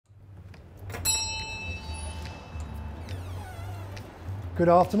Good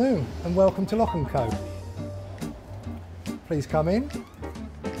afternoon and welcome to Lock & Co. Please come in.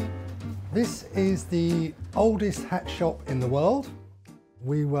 This is the oldest hat shop in the world.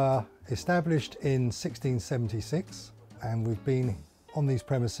 We were established in 1676 and we've been on these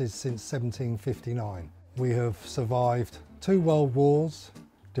premises since 1759. We have survived 2 world wars,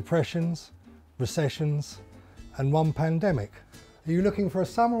 depressions, recessions and 1 pandemic. Are you looking for a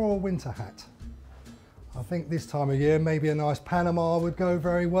summer or winter hat? I think this time of year maybe a nice Panama would go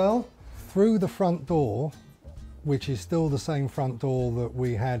very well. Through the front door, which is still the same front door that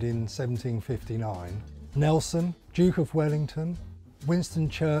we had in 1759, Nelson, Duke of Wellington, Winston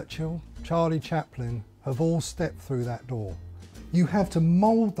Churchill, Charlie Chaplin have all stepped through that door. You have to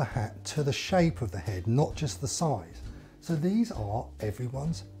mould the hat to the shape of the head, not just the size. So these are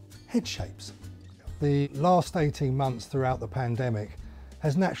everyone's head shapes. The last 18 months throughout the pandemic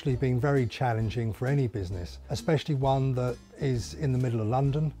has naturally been very challenging for any business, especially one that is in the middle of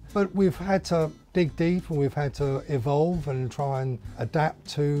London. But we've had to dig deep and we've had to evolve and try and adapt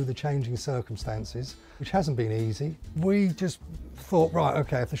to the changing circumstances, which hasn't been easy. We just thought, right,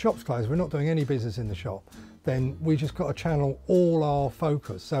 okay, if the shop's closed, we're not doing any business in the shop, then we just got to channel all our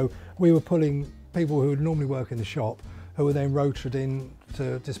focus. So we were pulling people who would normally work in the shop who were then rotated in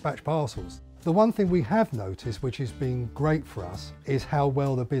to dispatch parcels. The one thing we have noticed, which has been great for us, is how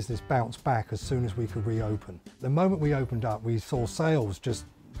well the business bounced back as soon as we could reopen. The moment we opened up, we saw sales just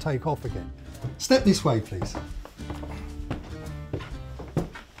take off again. Step this way, please.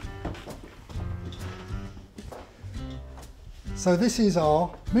 So this is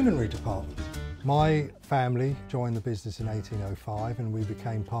our millinery department. My family joined the business in 1805 and we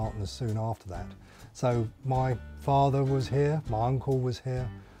became partners soon after that. So my father was here, my uncle was here,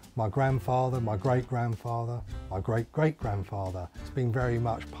 my grandfather, my great-grandfather, my great-great-grandfather. It's been very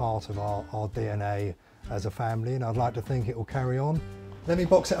much part of our DNA as a family and I'd like to think it will carry on. Let me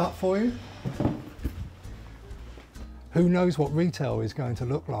box it up for you. Who knows what retail is going to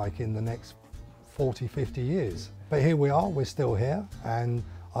look like in the next 40, 50 years. But here we are, we're still here and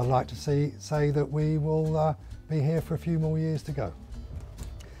I'd like to say that we will be here for a few more years to go.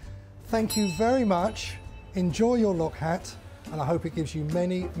 Thank you very much. Enjoy your lock hat and I hope it gives you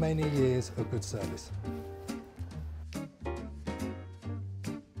many, many years of good service.